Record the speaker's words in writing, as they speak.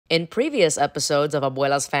In previous episodes of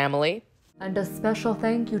Abuela's Family. And a special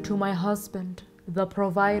thank you to my husband, the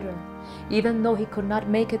provider, even though he could not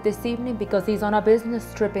make it this evening because he's on a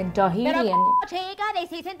business trip in Tahiti. Pero, chica,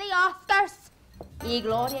 this isn't the Oscars. Y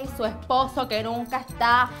Gloria y su esposo que nunca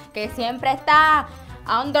está, que siempre está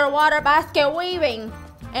underwater basket weaving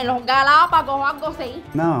en los Galápagos o algo así.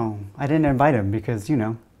 No, I didn't invite him because, you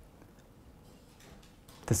know,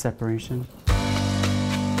 the separation.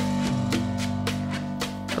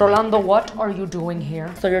 Rolando, what are you doing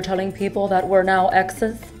here? So you're telling people that we're now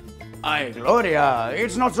exes? Ay, Gloria,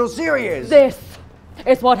 it's not so serious. This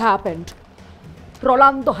is what happened.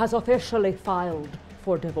 Rolando has officially filed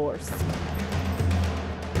for divorce.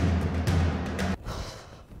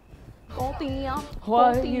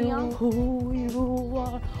 Why you, who you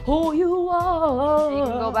are. You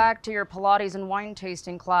can go back to your Pilates and wine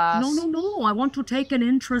tasting class. No. I want to take an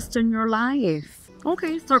interest in your life.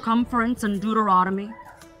 Okay, circumference and Deuteronomy.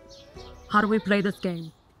 How do we play this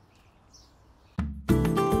game?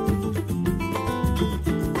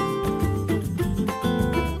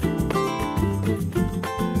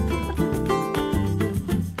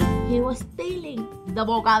 He was stealing the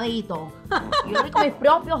bocadito. Yo lo vi con mis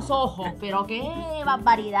propios ojos, pero qué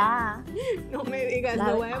barbaridad. No me digas,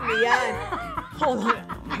 lo voy a enviar. Hold on,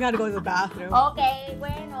 I gotta go to the bathroom. Okay,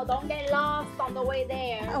 bueno, don't get lost on the way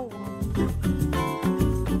there. Oh.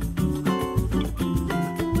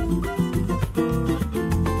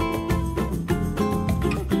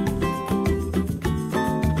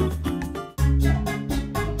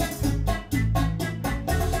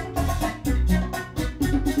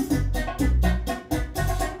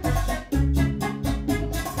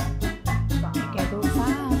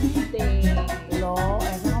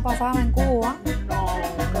 En Cuba. No,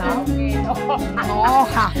 claro que no. No.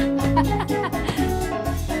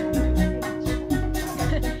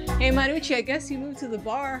 Hey, Maruchi, I guess you moved to the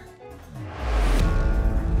bar.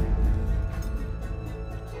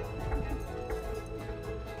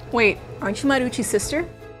 Wait, aren't you Maruchi's sister?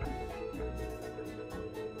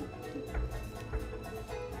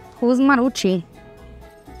 Who's Maruchi?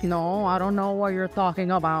 No, I don't know what you're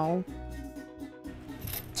talking about.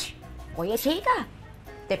 Oye, chica,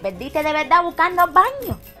 te perdiste de verdad buscando el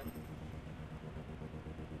baño.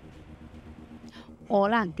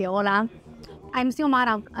 Hola, hola. I'm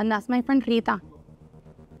Xiomara, and that's my friend Rita.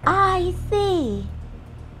 Ay, sí.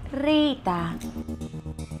 Rita.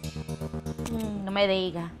 No me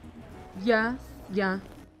digas. Yes, yeah.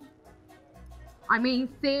 I mean,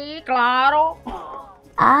 sí, claro.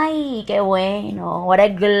 Ay, qué bueno. What a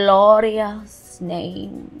glorious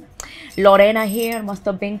name. Lorena here must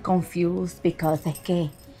have been confused because es que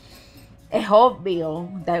es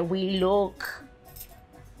obvio that we look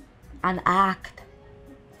and act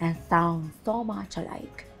and sound so much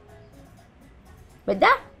alike.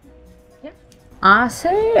 ¿Verdad? Yeah. I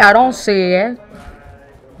see. I don't see it.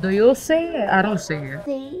 Do you see it? I don't see it.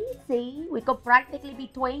 Sí. We could practically be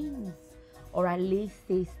twins. Or at least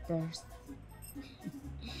sisters.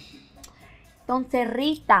 Entonces,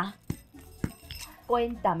 Rita,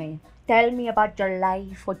 cuéntame. Tell me about your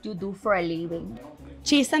life, what you do for a living.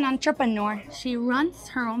 She's an entrepreneur. She runs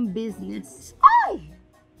her own business. Ay,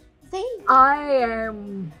 sí. I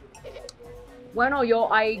am... Bueno,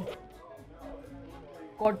 I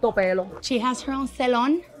corto pelo. She has her own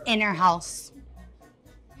salon in her house.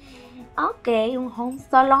 Okay, un home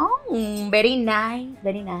salon. Very nice.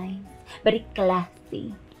 Very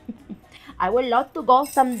classy. I would love to go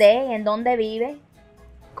someday. ¿En dónde vive?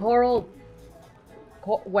 Coral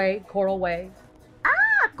Way.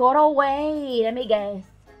 Ah, Coral Way. Let me guess.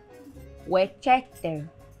 Westchester.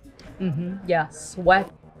 Yes,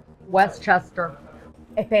 Westchester.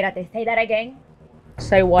 Espérate, say that again.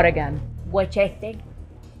 Say what again? Westchester.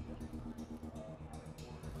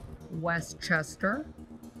 Westchester.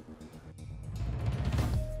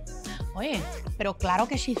 Oye, pero claro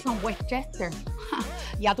que she's from Westchester.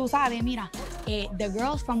 Ya tú sabes, mira, the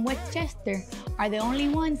girls from Westchester are the only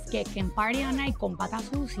ones que can party all night con patas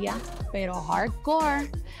sucias, pero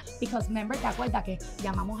hardcore. Because remember, ¿te acuerdas que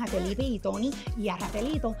llamamos a Felipe y Tony y a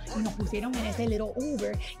Rafaelito y nos pusieron en ese little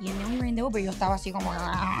Uber? Y en el in the Uber yo estaba así como,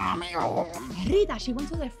 Rita, she went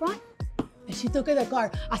to the front and she took the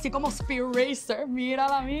car, así como Speed Racer.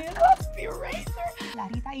 Mírala, Speed Racer. La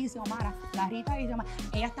Rita y Xiomara,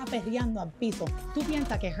 ella está perreando al piso. Tú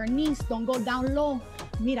piensas que her knees don't go down low.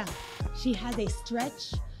 Mira, she has a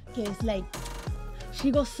stretch que es like,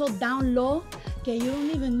 she goes so down low que you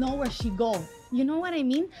don't even know where she go. You know what I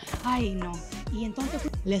mean? Ay, no. Y entonces,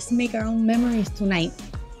 let's make our own memories tonight.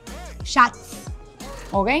 Shots.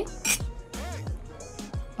 ¿Ok?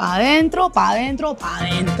 Pa' adentro, pa' adentro, pa'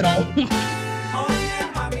 adentro. Oye,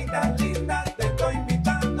 mami,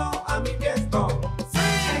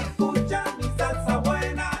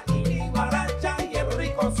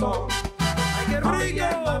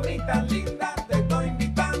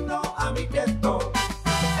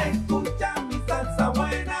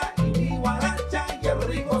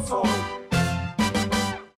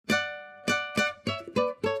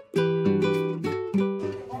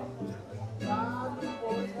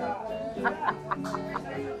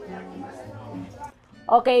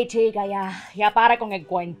 Ok, chica, ya para con el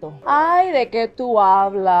cuento. Ay, ¿de qué tú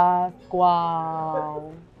hablas?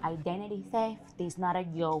 Wow. Identity theft is not a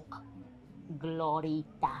joke,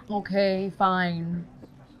 Glorita. Okay, fine.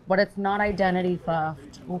 But it's not identity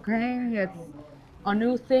theft, okay? It's a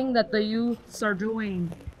new thing that the youths are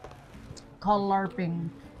doing called LARPing.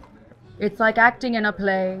 It's like acting in a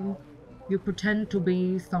play. You pretend to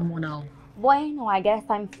be someone else. Bueno, I guess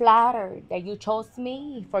I'm flattered that you chose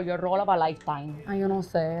me for your role of a lifetime. And you know,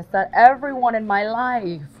 say, it's that everyone in my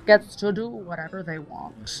life gets to do whatever they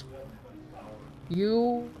want.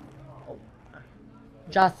 You,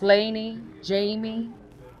 Jocelyn, Jamie,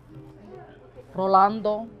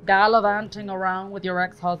 Rolando, gallivanting around with your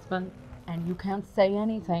ex-husband, and you can't say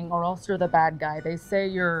anything or else you're the bad guy. They say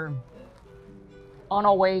you're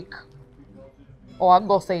unawake or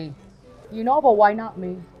algo así. You know, but why not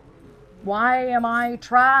me? Why am I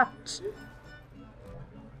trapped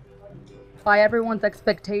by everyone's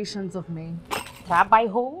expectations of me? Trapped by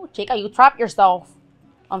who? Chica, you trap yourself.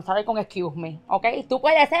 I'm sorry con excuse me, ¿ok? Tú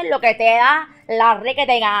puedes hacer lo que te da la re que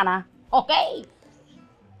te gana, ¿ok?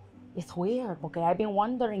 It's weird, porque I've been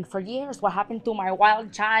wondering for years what happened to my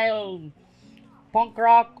wild child, punk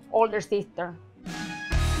rock older sister.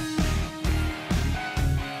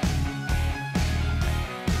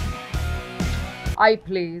 I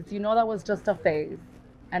please, you know that was just a phase,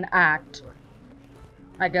 an act.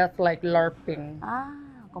 I guess like LARPing. Ah,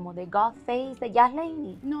 como the god face de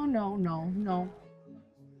Jocelyn. No.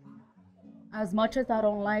 As much as I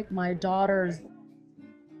don't like my daughter's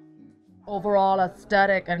overall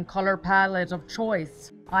aesthetic and color palette of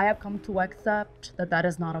choice, I have come to accept that that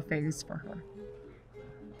is not a phase for her.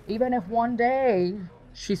 Even if one day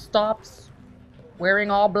she stops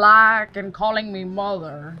wearing all black and calling me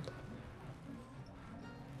mother,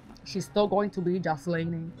 she's still going to be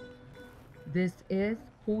Jocelyn. This is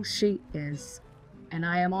who she is. And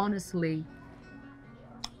I am honestly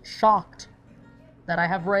shocked that I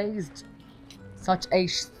have raised such a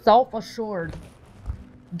self-assured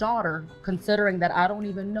daughter, considering that I don't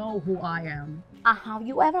even know who I am. Have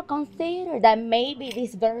you ever considered that maybe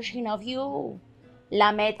this version of you,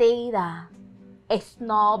 la metida,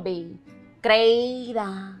 snobby,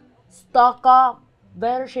 creída, stuck up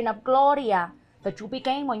version of Gloria that you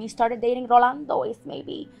became when you started dating Rolando is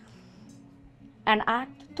maybe an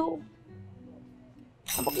act too?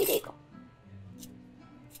 Un poquitico.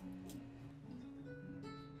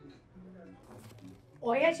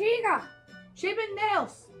 Oye, chica,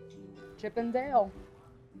 Chippendales. Chippendale,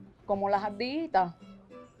 como las ardillitas.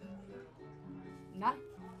 Dale.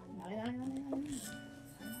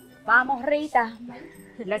 Vamos, Rita.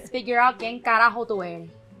 Let's figure out quién carajo tú eres.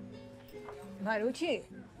 Maruchi,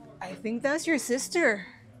 I think that's your sister.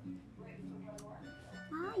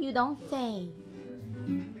 Ah, you don't say.